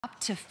Up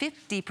to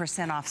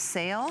 50% off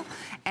sale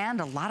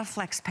and a lot of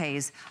flex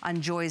pays on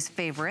Joy's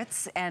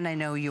favorites, and I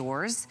know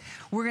yours.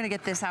 We're gonna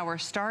get this hour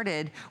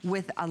started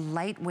with a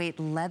lightweight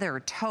leather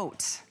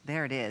tote.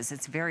 There it is.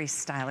 It's very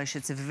stylish.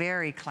 It's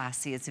very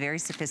classy. It's very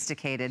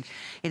sophisticated.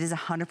 It is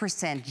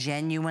 100%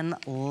 genuine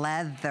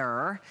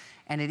leather.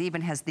 And it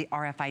even has the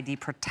RFID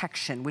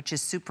protection, which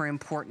is super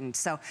important.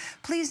 So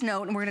please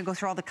note, and we're gonna go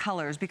through all the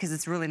colors because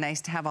it's really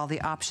nice to have all the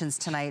options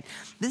tonight.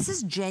 This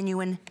is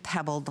genuine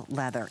pebbled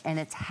leather, and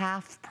it's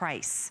half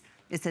price.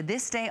 It's a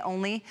this day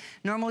only.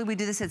 Normally we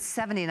do this at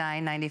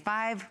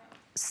 $79.95.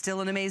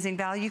 Still an amazing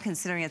value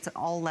considering it's an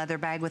all leather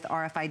bag with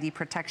RFID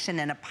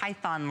protection and a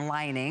python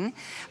lining.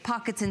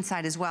 Pockets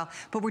inside as well,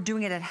 but we're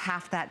doing it at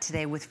half that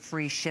today with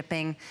free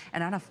shipping.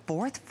 And on a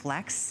fourth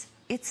flex,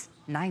 it's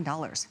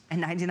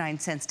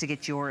 $9.99 to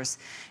get yours.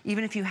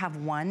 Even if you have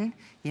one,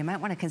 you might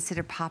want to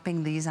consider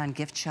popping these on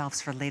gift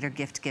shelves for later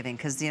gift giving,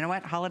 because you know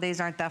what? Holidays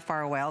aren't that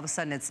far away. All of a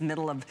sudden, it's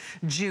middle of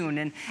June.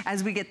 And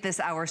as we get this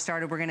hour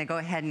started, we're going to go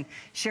ahead and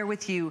share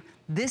with you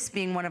this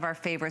being one of our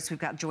favorites. We've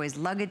got Joy's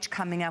luggage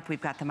coming up.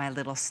 We've got the My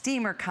Little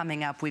Steamer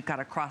coming up. We've got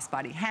a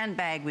crossbody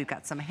handbag. We've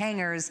got some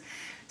hangers.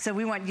 So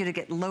we want you to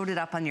get loaded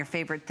up on your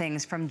favorite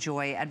things from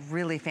Joy at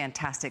really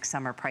fantastic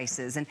summer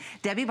prices. And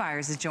Debbie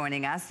Byers is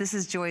joining us. This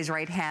is Joy's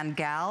right-hand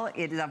gal.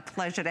 It is a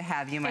pleasure to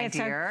have you, my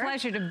dear. It's a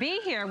pleasure to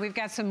be here. We've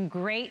got some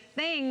great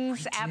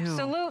things,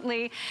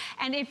 absolutely.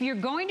 And if you're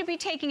going to be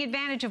taking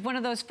advantage of one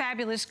of those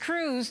fabulous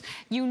crews,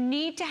 you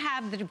need to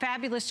have the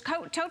fabulous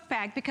tote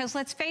bag, because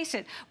let's face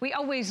it, we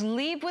always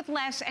leave with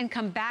less and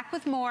come back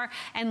with more,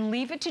 and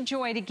leave it to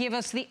Joy to give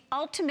us the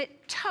ultimate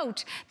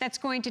tote that's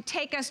going to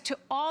take us to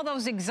all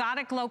those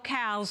exotic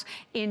locales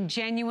in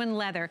genuine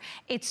leather.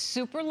 It's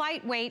super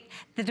lightweight.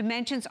 The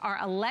dimensions are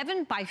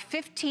 11 by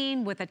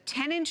 15 with a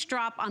 10-inch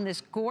drop on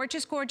this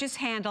gorgeous, gorgeous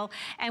handle.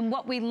 And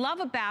what we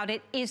love about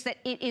it is that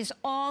it is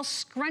all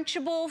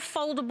scrunchable,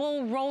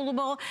 foldable,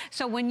 rollable.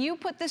 So when you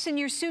put this in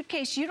your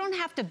suitcase, you don't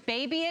have to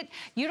baby it.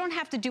 You don't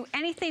have to do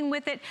anything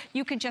with it.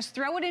 You can just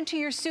throw it into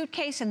your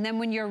suitcase, and then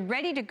when you're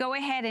ready to go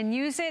ahead and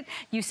use it,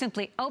 you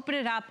simply open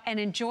it up and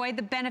enjoy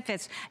the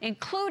benefits,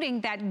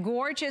 including that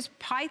gorgeous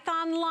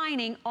python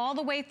lining all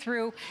the way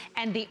through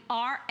and the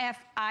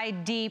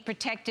RFID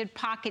protected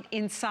pocket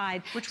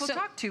inside. Which we'll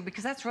talk to,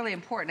 because that's really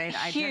important.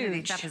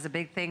 Identity theft is a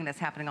big thing that's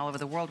happening all over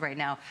the world right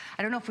now.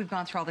 I don't know if we've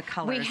gone through all the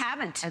colors. We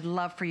haven't. I'd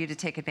love for you to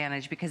take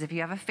advantage, because if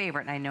you have a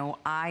favorite, and I know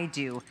I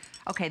do.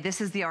 Okay, this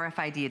is the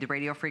RFID, the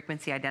radio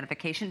frequency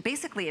identification.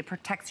 Basically, it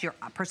protects your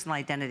personal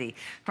identity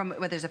from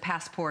whether it's a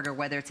passport or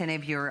whether it's any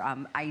of your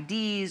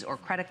IDs or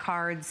credit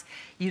cards.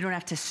 You don't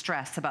have to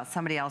stress about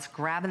somebody else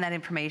grabbing that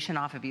information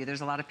off of you.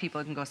 There's a lot of people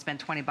who can go spend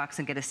 20 bucks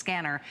and get a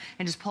scanner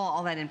and just pull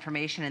all that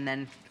information, and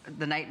then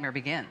the nightmare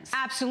begins.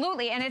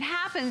 Absolutely, and it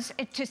happens.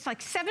 It's just like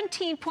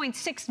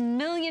 17.6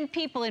 million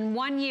people in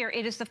 1 year.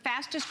 It is the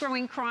fastest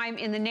growing crime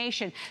in the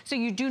nation. So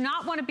you do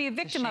not want to be a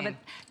victim of it.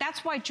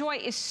 That's why Joy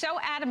is so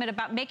adamant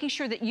about making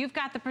sure that you've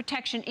got the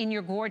protection in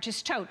your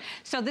gorgeous tote.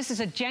 So this is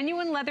a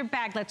genuine leather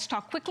bag. Let's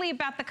talk quickly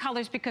about the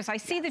colors, because I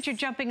see that you're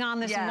jumping on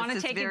this and want to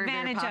take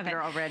advantage of it.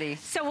 Already.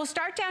 So we'll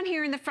start down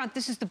here in the front.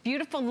 This is the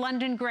beautiful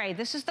London gray.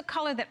 This is the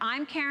color that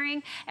I'm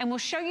carrying, and we'll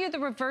show you the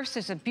reverse.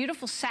 There's a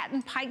beautiful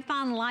satin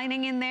python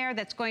lining in there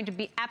that's going to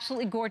be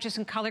absolutely gorgeous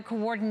and color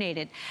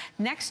coordinated.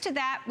 Next to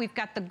that, we've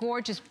got the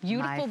gorgeous,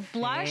 beautiful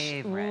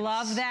blush.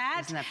 Love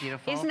that. Isn't that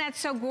beautiful? Isn't that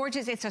so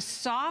gorgeous? It's a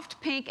soft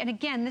pink, and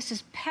again, this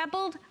is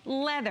pebbled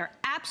leather.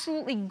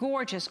 Absolutely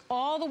gorgeous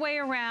all the way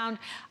around,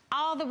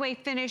 all the way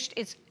finished.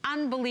 It's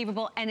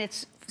unbelievable, and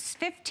it's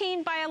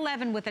 15 by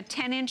 11 with a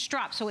 10-inch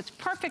drop, so it's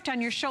perfect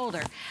on your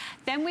shoulder.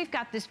 Then we've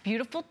got this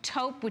beautiful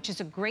taupe, which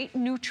is a great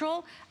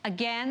neutral.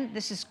 Again,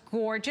 this is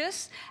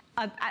gorgeous.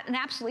 And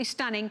absolutely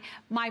stunning.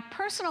 My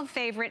personal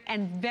favorite,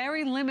 and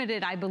very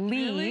limited, I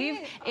believe,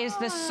 is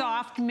the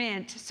soft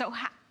mint. So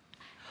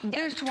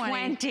there's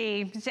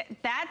 20.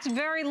 That's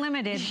very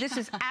limited. This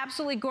is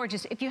absolutely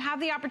gorgeous. If you have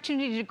the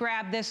opportunity to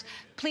grab this,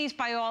 please,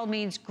 by all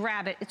means,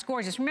 grab it. It's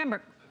gorgeous.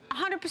 Remember,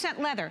 100%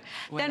 leather.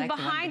 Then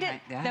behind it,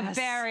 the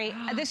berry.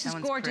 This is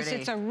gorgeous.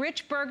 It's a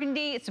rich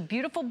burgundy. It's a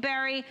beautiful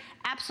berry.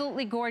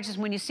 Absolutely gorgeous.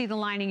 When you see the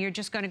lining, you're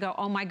just going to go,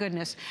 oh my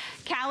goodness.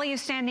 Callie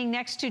is standing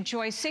next to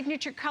Joy's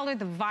signature color,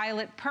 the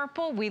violet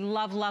purple. We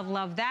love, love,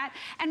 love that.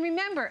 And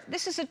remember,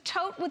 this is a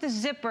tote with a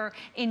zipper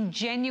in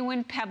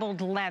genuine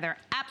pebbled leather.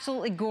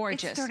 Absolutely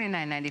gorgeous. It's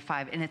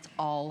 $39.95, and it's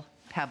all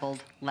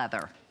pebbled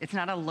leather. It's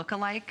not a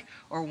look-alike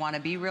or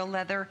wannabe real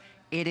leather.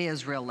 It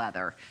is real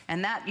leather.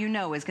 And that, you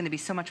know, is going to be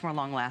so much more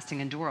long-lasting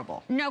and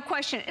durable. No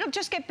question. It'll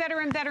just get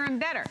better and better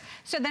and better.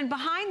 So then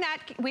behind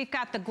that, we've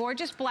got the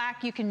gorgeous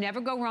black. You can never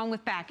go wrong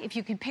with black. If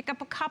you can pick up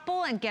a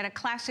couple and get a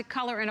classic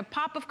color and a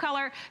pop of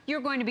color,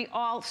 you're going to be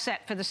all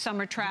set for the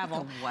summer travel.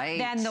 Look at the white.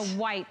 Then the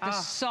white, the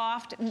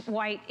soft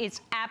white, it's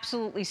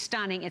absolutely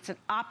stunning. It's an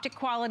optic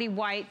quality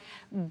white,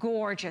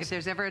 gorgeous. If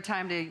there's ever a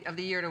time of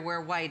the year to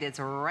wear white, it's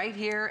right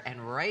here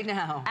and right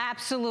now.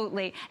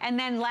 Absolutely. And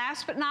then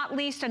last but not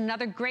least,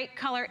 another great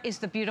color is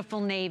the beautiful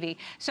navy.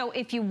 So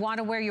if you want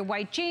to wear your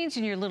white jeans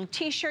and your little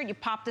t-shirt, you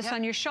pop this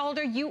on your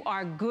shoulder, you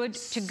are good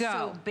to go.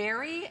 So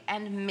berry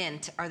and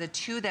mint are the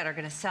two that are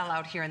going to sell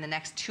out here in the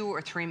next 2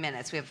 or 3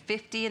 minutes. We have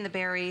 50 in the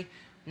berry.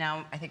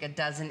 Now, I think a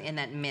dozen in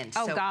that mint.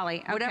 Oh, so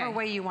golly. Okay. Whatever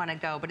way you want to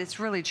go, but it's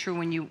really true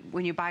when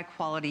you buy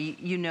quality,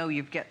 you know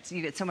you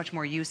get so much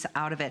more use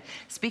out of it.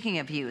 Speaking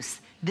of use,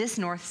 this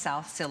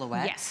north-south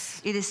silhouette,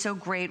 yes, it is so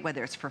great,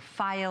 whether it's for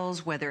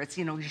files, whether it's,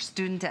 you know, your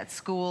student at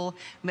school,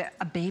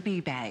 a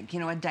baby bag, you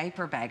know, a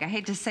diaper bag. I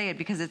hate to say it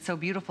because it's so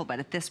beautiful, but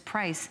at this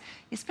price,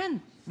 you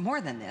spend more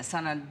than this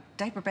on a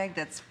diaper bag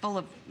that's full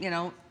of, you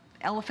know,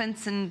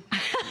 elephants and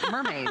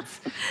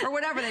mermaids or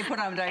whatever they put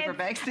on diaper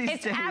bags these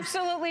days. It's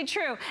absolutely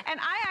true. And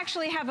I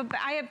actually have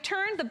I have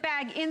turned the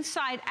bag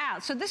inside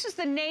out. So this is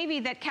the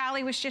navy that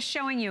Callie was just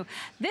showing you.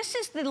 This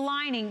is the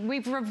lining.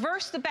 We've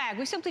reversed the bag.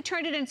 We simply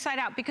turned it inside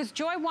out because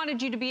Joy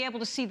wanted you to be able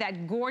to see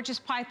that gorgeous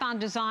python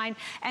design.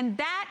 And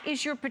that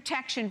is your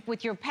protection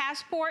with your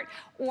passport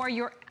or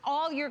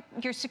all your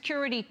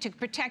security to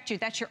protect you.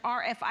 That's your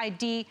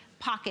RFID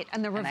pocket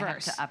and the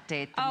reverse. And I have to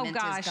update. The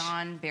mint is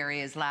gone.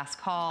 Berry is last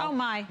call. Oh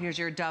my. Here's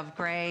your dove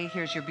gray.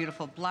 Here's your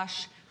beautiful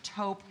blush,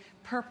 taupe,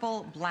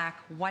 purple, black,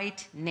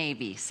 white,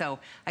 navy. So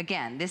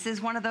again, this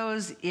is one of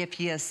those, if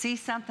you see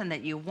something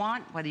that you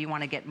want, whether you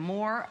want to get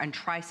more and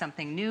try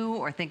something new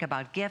or think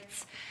about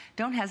gifts,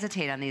 don't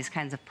hesitate on these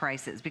kinds of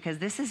prices because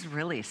this is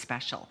really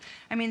special.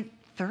 I mean,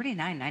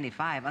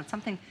 $39.95 on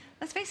something,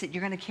 let's face it,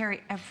 you're going to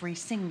carry every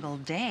single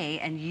day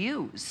and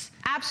use.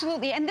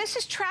 Absolutely, and this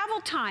is travel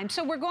time,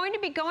 so we're going to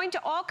be going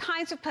to all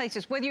kinds of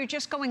places, whether you're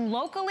just going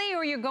locally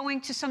or you're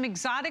going to some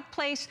exotic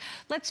place.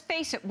 Let's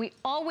face it, we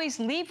always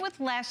leave with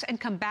less and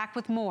come back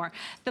with more.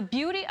 The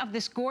beauty of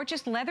this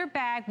gorgeous leather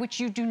bag, which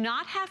you do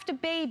not have to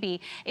baby,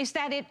 is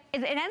that it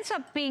ends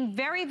up being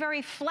very,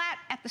 very flat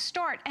at the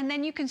start, and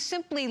then you can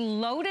simply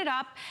load it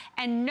up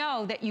and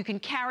know that you can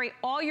carry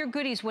all your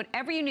goodies,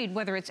 whatever you need,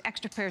 whether it's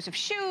extra pairs of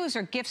shoes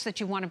or gifts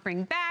that you want to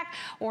bring back,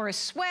 or a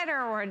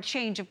sweater or a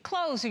change of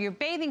clothes or your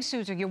bathing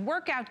suits or your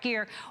workout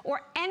gear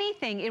or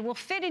anything. It will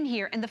fit in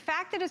here. And the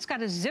fact that it's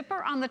got a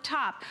zipper on the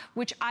top,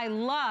 which I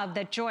love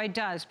that Joy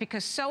does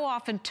because so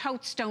often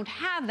totes don't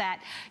have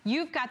that,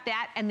 you've got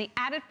that and the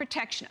added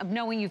protection of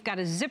knowing you've got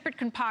a zippered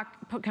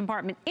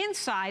compartment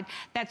inside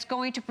that's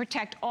going to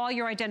protect all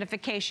your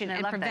identification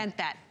and prevent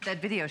that.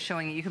 That video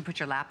showing you can put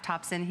your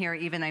laptops in here,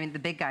 even, I mean, the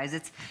big guys.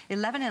 It's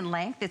 11 in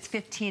length, it's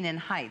 15 in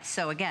height.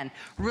 So again,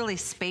 really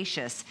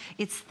spacious.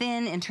 It's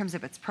thin in terms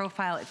of its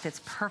profile. It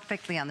fits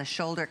perfectly on the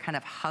shoulder, kind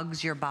of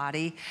hugs your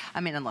body.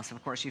 I mean, unless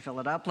of course you fill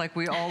it up like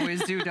we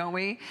always do, don't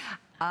we?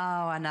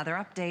 Oh, another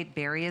update.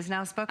 Berry is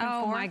now spoken for.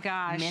 Oh my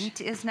gosh.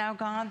 Mint is now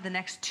gone. The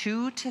next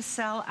two to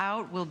sell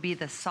out will be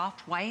the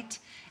soft white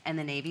and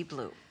the navy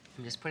blue.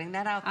 I'm just putting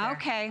that out there.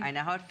 Okay. I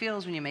know how it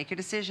feels when you make your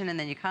decision and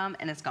then you come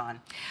and it's gone.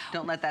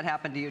 Don't let that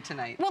happen to you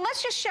tonight. Well,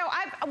 let's just show,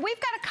 we've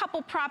got a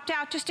couple propped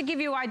out just to give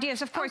you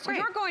ideas. Of course,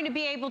 you're going to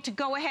be able to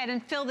go ahead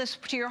and fill this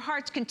to your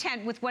heart's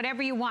content with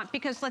whatever you want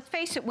because let's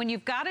face it, when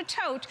you've got a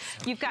tote,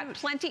 you've got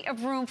plenty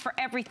of room for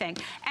everything.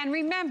 And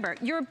remember,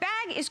 your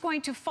bag is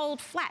going to fold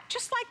flat,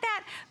 just like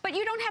that, but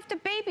you don't have to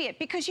baby it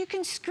because you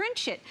can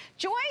scrunch it.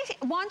 Joy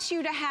wants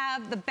you to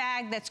have the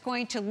bag that's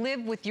going to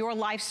live with your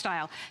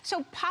lifestyle.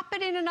 So pop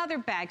it in another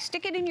bag.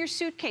 Stick it in your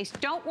suitcase.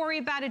 Don't worry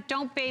about it.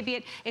 Don't baby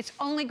it. It's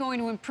only going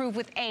to improve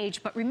with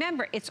age. But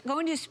remember, it's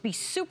going to be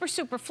super,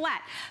 super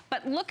flat.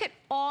 But look at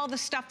all the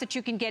stuff that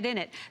you can get in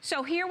it.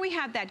 So here we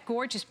have that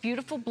gorgeous,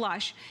 beautiful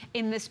blush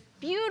in this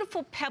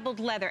beautiful pebbled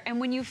leather. And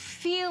when you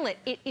feel it,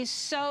 it is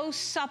so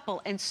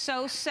supple and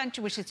so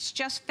sensuous. It's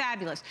just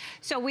fabulous.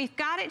 So we've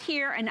got it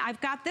here, and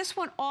I've got this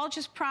one all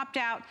just propped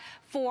out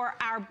for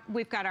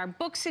we've got our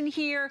books in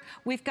here.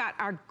 We've got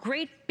our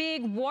great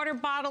big water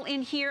bottle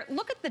in here.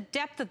 Look at the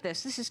depth of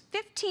this. This is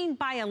 15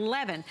 by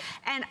 11.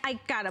 And I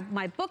got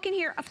my book in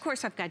here. Of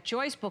course, I've got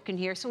Joy's book in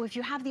here. So if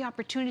you have the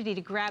opportunity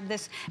to grab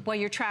this while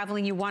you're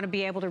traveling, you want to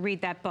be able to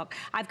read that book.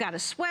 I've got a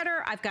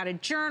sweater. I've got a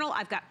journal.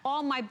 I've got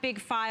all my big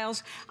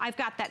files. I've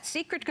got that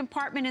secret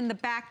compartment in the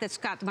back that's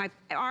got my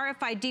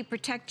RFID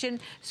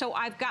protection. So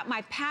I've got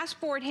my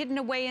passport hidden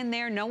away in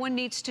there. No one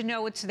needs to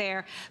know it's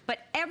there. But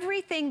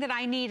everything that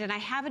I need, and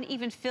I haven't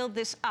even filled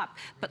this up,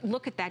 but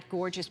look at that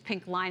gorgeous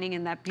pink lining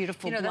and that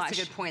beautiful blush. That's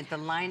a good point. The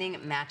lining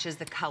matches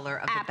the color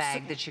of the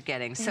bag that you're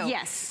getting. So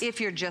yes, if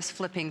you're just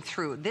flipping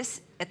through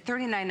this at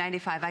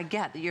 $39.95, I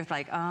get that you're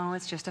like, oh,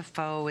 it's just a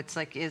faux. It's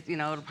like, you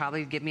know, it'll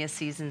probably give me a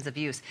seasons of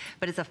use,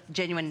 but it's a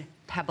genuine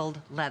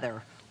pebbled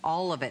leather.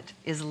 All of it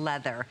is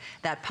leather.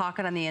 That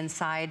pocket on the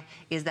inside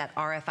is that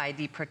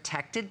RFID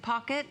protected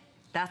pocket.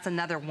 That's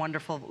another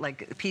wonderful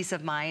like piece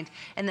of mind.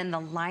 And then the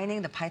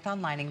lining, the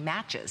python lining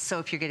matches. So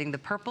if you're getting the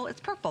purple,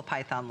 it's purple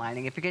python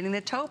lining. If you're getting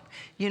the taupe,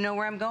 you know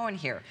where I'm going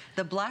here.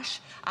 The blush,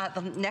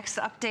 the next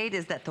update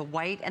is that the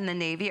white and the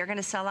navy are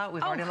gonna sell out.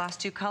 We've already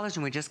lost 2 colors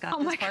and we just got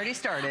this party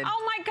started.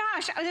 Oh my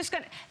gosh, it's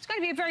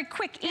gonna be a very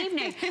quick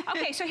evening.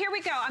 Okay, so here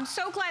we go. I'm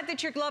so glad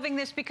that you're loving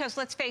this because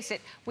let's face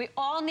it, we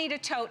all need a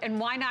tote and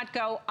why not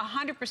go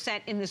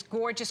 100% in this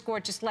gorgeous,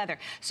 gorgeous leather.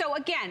 So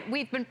again,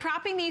 we've been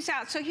propping these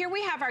out. So here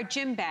we have our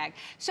gym bag.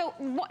 So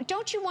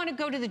don't you want to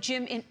go to the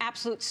gym in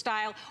absolute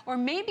style? Or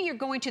maybe you're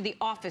going to the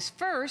office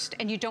first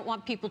and you don't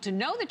want people to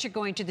know that you're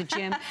going to the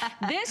gym.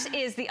 This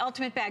is the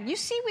ultimate bag. You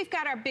see we've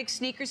got our big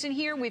sneakers in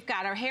here. We've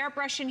got our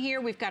hairbrush in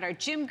here. We've got our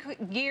gym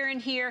gear in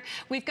here.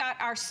 We've got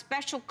our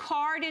special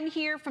card in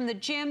here from the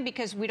gym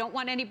because we don't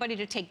want anybody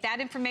to take that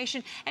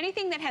information.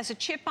 Anything that has a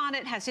chip on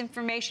it has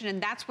information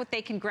and that's what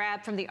they can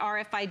grab from the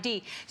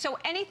RFID. So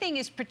anything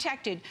is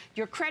protected.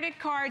 Your credit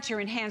cards, your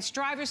enhanced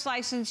driver's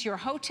license, your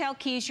hotel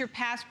keys, your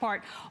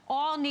passport,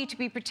 all need to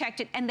be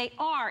protected, and they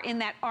are in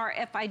that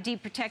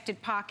RFID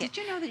protected pocket.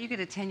 Did you know that you get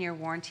a 10-year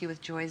warranty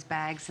with Joy's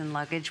bags and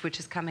luggage, which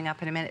is coming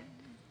up in a minute?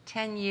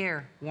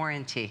 10-year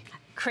warranty.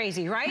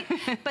 Crazy, right?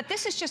 But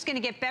this is just going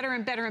to get better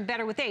and better and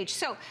better with age.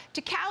 So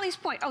to Callie's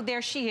point, oh,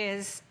 there she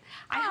is.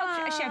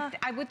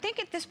 I would think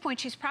at this point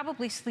she's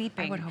probably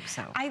sleeping. I would hope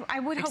so. I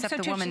would hope so too.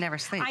 Except the woman never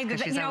sleeps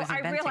because she's always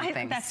inventing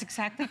things. That's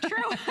exactly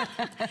true.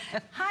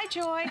 Hi,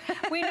 Joy.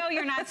 We know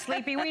you're not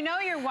sleeping. We know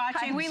you're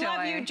watching. Hi, we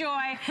love you,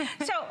 Joy.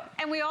 So,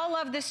 and we all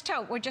love this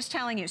tote. We're just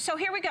telling you. So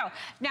here we go.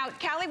 Now,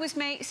 Callie was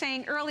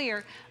saying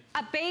earlier,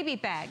 a baby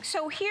bag.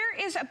 So here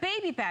is a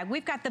baby bag.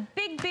 We've got the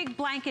big, big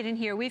blanket in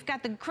here. We've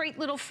got the great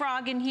little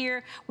frog in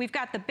here. We've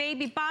got the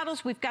baby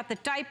bottles. We've got the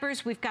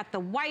diapers. We've got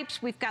the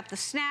wipes. We've got the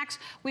snacks.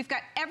 We've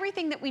got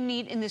everything that we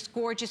need in this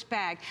gorgeous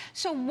bag.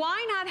 So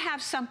why not have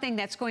something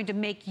that's going to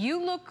make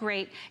you look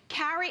great,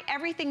 carry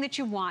everything that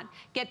you want,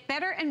 get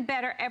better and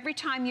better every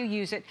time you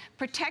use it,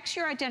 protects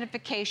your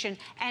identification,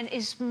 and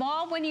is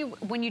small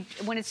when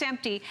it's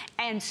empty,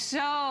 and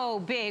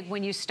so big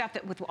when you stuff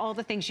it with all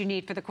the things you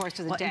need for the course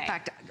of the day. In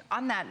fact,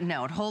 on that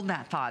note, hold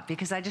that thought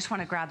because I just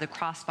want to grab the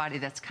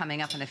crossbody that's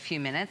coming up in a few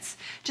minutes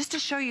just to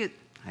show you.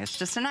 It's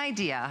just an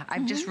idea.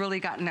 I've just really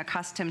gotten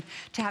accustomed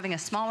to having a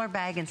smaller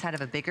bag inside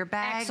of a bigger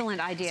bag. Excellent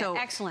idea, so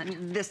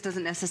excellent. This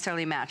doesn't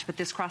necessarily match, but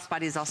this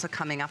crossbody is also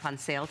coming up on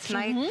sale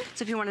tonight.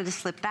 So if you wanted to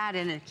slip that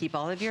in and keep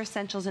all of your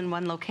essentials in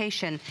one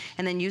location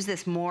and then use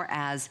this more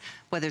as,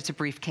 whether it's a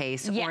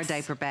briefcase or a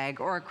diaper bag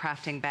or a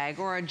crafting bag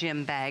or a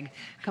gym bag,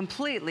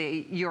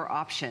 completely your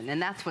option.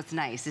 And that's what's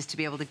nice, is to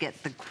be able to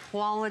get the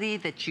quality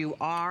that you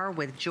are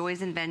with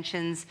Joy's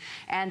inventions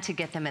and to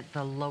get them at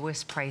the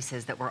lowest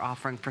prices that we're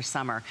offering for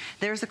summer.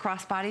 There's the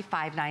crossbody,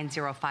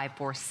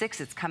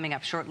 590546. It's coming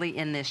up shortly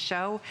in this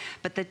show.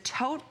 But the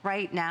tote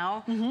right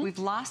now, we've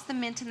lost the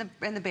mint and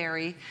the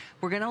berry.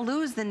 We're gonna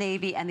lose the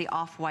navy and the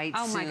off-white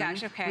soon. Oh my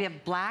gosh, okay. We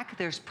have black,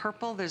 there's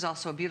purple, there's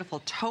also a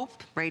beautiful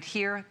taupe right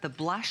here, the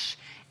blush,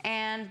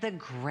 and the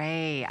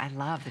gray. I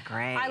love the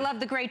gray. I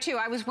love the gray too.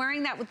 I was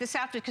wearing that with this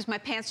outfit because my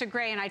pants are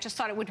gray and I just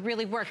thought it would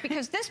really work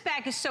because this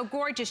bag is so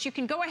gorgeous. You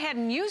can go ahead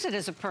and use it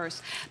as a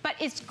purse, but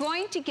it's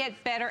going to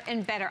get better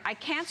and better. I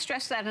can't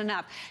stress that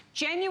enough.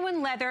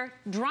 Genuine leather,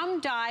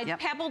 drum-dyed,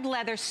 pebbled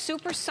leather,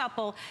 super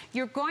supple.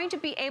 You're going to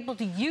be able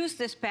to use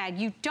this bag.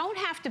 You don't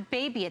have to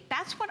baby it.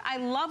 That's what I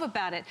love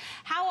about it.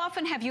 How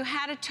often have you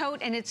had a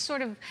tote and it's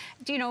sort of,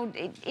 you know,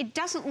 it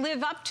doesn't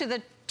live up to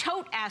the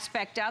tote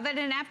aspect of it,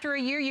 and after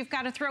a year you've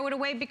got to throw it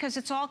away because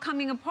it's all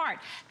coming apart.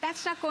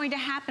 That's not going to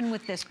happen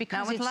with this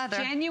because it's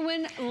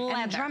genuine leather.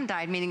 And drum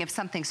dyed, meaning if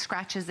something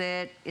scratches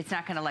it, it's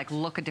not going to like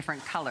look a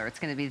different color. It's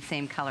going to be the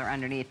same color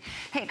underneath.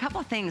 Hey, a couple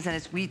of things, and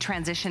as we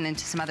transition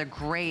into some other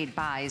great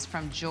buys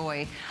from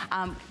Joy,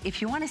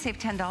 if you want to save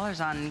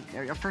 $10 on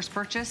your first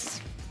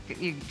purchase,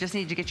 you just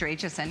need to get your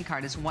HSN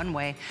card. It's one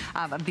way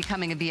of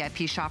becoming a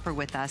VIP shopper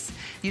with us.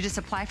 You just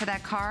apply for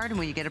that card, and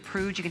when you get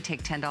approved, you can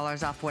take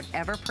 $10 off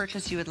whatever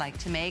purchase you would like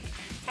to make.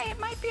 Hey, it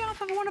might be off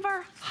of one of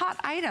our hot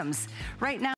items. Right now,